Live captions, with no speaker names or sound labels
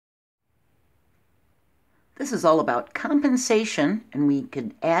This is all about compensation, and we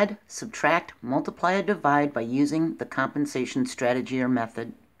could add, subtract, multiply, or divide by using the compensation strategy or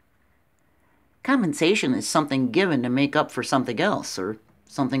method. Compensation is something given to make up for something else, or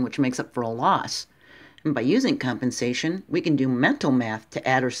something which makes up for a loss. And by using compensation, we can do mental math to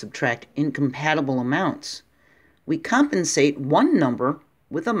add or subtract incompatible amounts. We compensate one number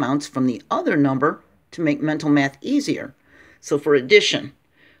with amounts from the other number to make mental math easier. So for addition,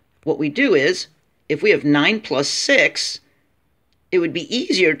 what we do is, if we have 9 plus 6, it would be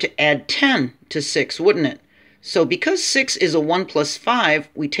easier to add 10 to 6, wouldn't it? So because 6 is a 1 plus 5,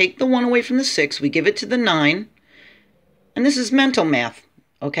 we take the 1 away from the 6, we give it to the 9, and this is mental math,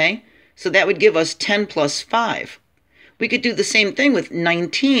 okay? So that would give us 10 plus 5. We could do the same thing with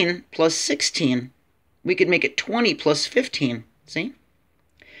 19 plus 16. We could make it 20 plus 15, see?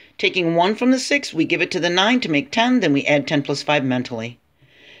 Taking 1 from the 6, we give it to the 9 to make 10, then we add 10 plus 5 mentally.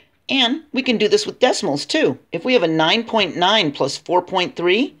 And we can do this with decimals too. If we have a 9.9 plus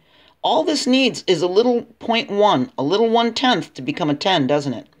 4.3, all this needs is a little 0.1, a little 1/10 to become a 10,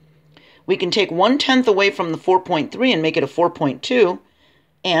 doesn't it? We can take 1/10 away from the 4.3 and make it a 4.2,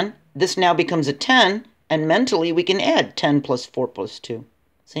 and this now becomes a 10, and mentally we can add 10 plus 4 plus 2.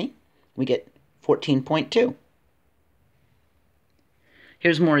 See? We get 14.2.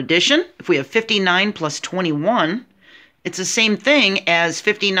 Here's more addition. If we have 59 plus 21, it's the same thing as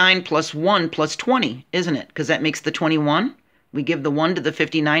 59 plus 1 plus 20, isn't it? Because that makes the 21. We give the 1 to the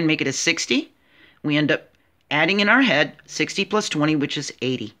 59, make it a 60. We end up adding in our head 60 plus 20, which is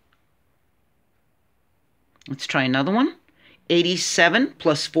 80. Let's try another one. 87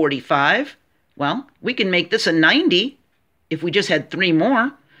 plus 45. Well, we can make this a 90 if we just had 3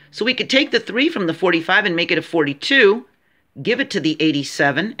 more. So we could take the 3 from the 45 and make it a 42, give it to the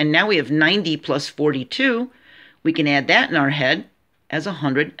 87, and now we have 90 plus 42. We can add that in our head as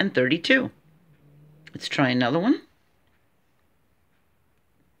 132. Let's try another one.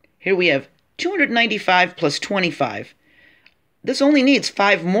 Here we have 295 plus 25. This only needs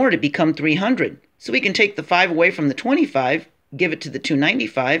 5 more to become 300. So we can take the 5 away from the 25, give it to the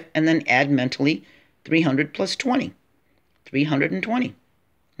 295, and then add mentally 300 plus 20. 320.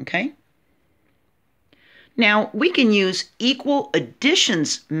 Okay? Now, we can use equal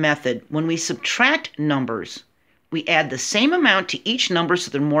additions method when we subtract numbers. We add the same amount to each number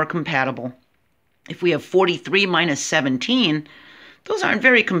so they're more compatible. If we have 43 minus 17, those aren't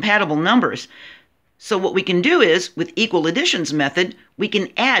very compatible numbers. So what we can do is, with equal additions method, we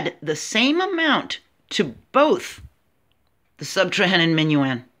can add the same amount to both the subtrahend and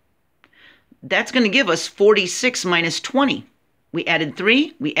minuend. That's going to give us 46 minus 20. We added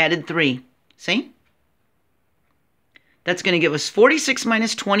 3, we added 3. See? That's going to give us 46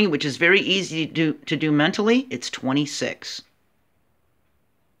 minus 20, which is very easy to do mentally. It's 26.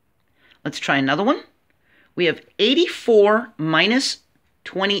 Let's try another one. We have 84 minus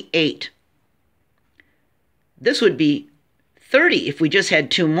 28. This would be 30 if we just had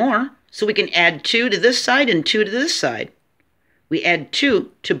 2 more. So we can add 2 to this side and 2 to this side. We add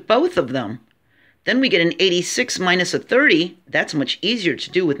 2 to both of them. Then we get an 86 minus a 30. That's much easier to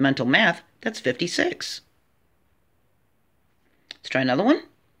do with mental math. That's 56. Let's try another one.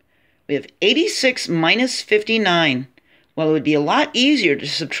 We have 86 minus 59. Well, it would be a lot easier to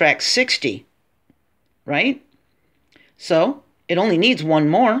subtract 60, right? So it only needs 1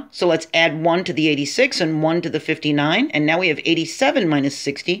 more. So let's add 1 to the 86 and 1 to the 59. And now we have 87 minus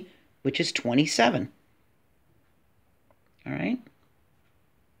 60, which is 27. All right?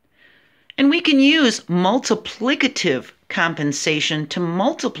 And we can use multiplicative compensation to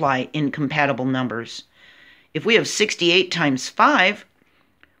multiply incompatible numbers. If we have 68 times 5,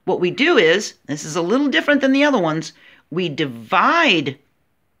 what we do is, this is a little different than the other ones, we divide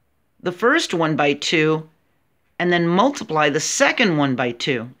the first one by 2 and then multiply the second one by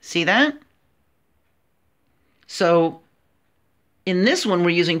 2. See that? So in this one,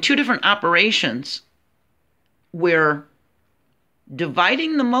 we're using 2 different operations. We're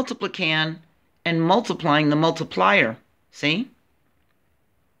dividing the multiplicand and multiplying the multiplier. See?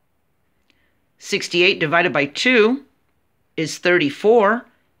 68 divided by 2 is 34,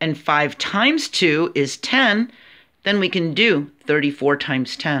 and 5 times 2 is 10. Then we can do 34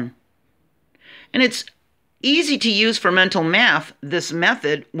 times 10. And it's easy to use for mental math, this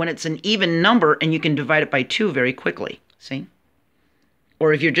method, when it's an even number and you can divide it by 2 very quickly. See?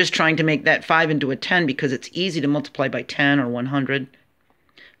 Or if you're just trying to make that 5 into a 10 because it's easy to multiply by 10 or 100.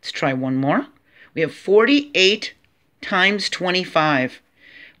 Let's try one more. We have 48 times 25.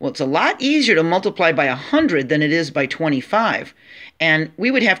 Well, it's a lot easier to multiply by 100 than it is by 25. And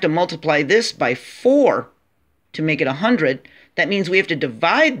we would have to multiply this by 4 to make it 100. That means we have to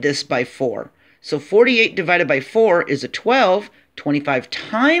divide this by 4. So 48 divided by 4 is a 12. 25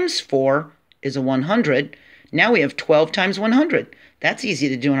 times 4 is a 100. Now we have 12 times 100. That's easy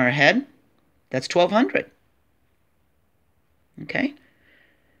to do in our head. That's 1200. Okay?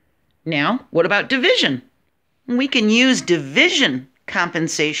 Now, what about division? We can use division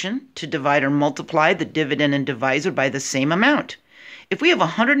compensation to divide or multiply the dividend and divisor by the same amount. If we have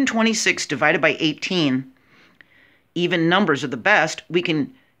 126 divided by 18, even numbers are the best, we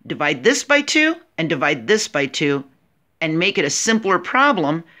can divide this by 2 and divide this by 2 and make it a simpler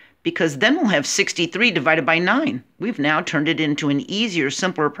problem, because then we'll have 63 divided by 9. We've now turned it into an easier,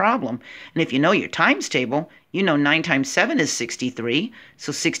 simpler problem. And if you know your times table, you know 9 times 7 is 63,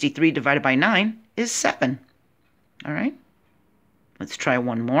 so 63 divided by 9 is 7. All right? Let's try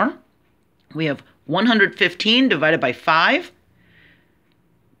one more. We have 115 divided by 5.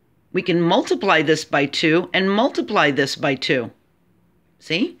 We can multiply this by 2 and multiply this by 2.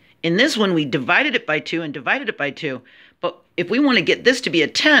 See? In this one, we divided it by 2 and divided it by 2. But if we want to get this to be a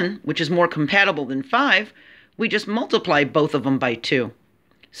 10, which is more compatible than 5, we just multiply both of them by 2.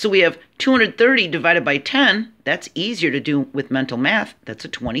 So we have 230 divided by 10. That's easier to do with mental math. That's a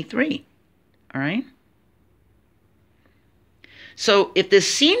 23. All right? So if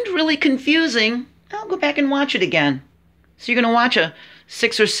this seemed really confusing, I'll go back and watch it again. So you're going to watch a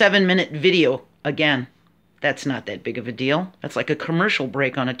 6 or 7 minute video again. That's not that big of a deal. That's like a commercial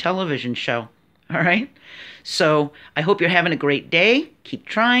break on a television show. All right? So I hope you're having a great day. Keep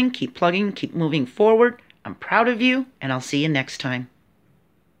trying, keep plugging, keep moving forward. I'm proud of you, and I'll see you next time.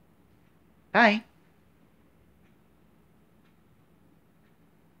 Bye.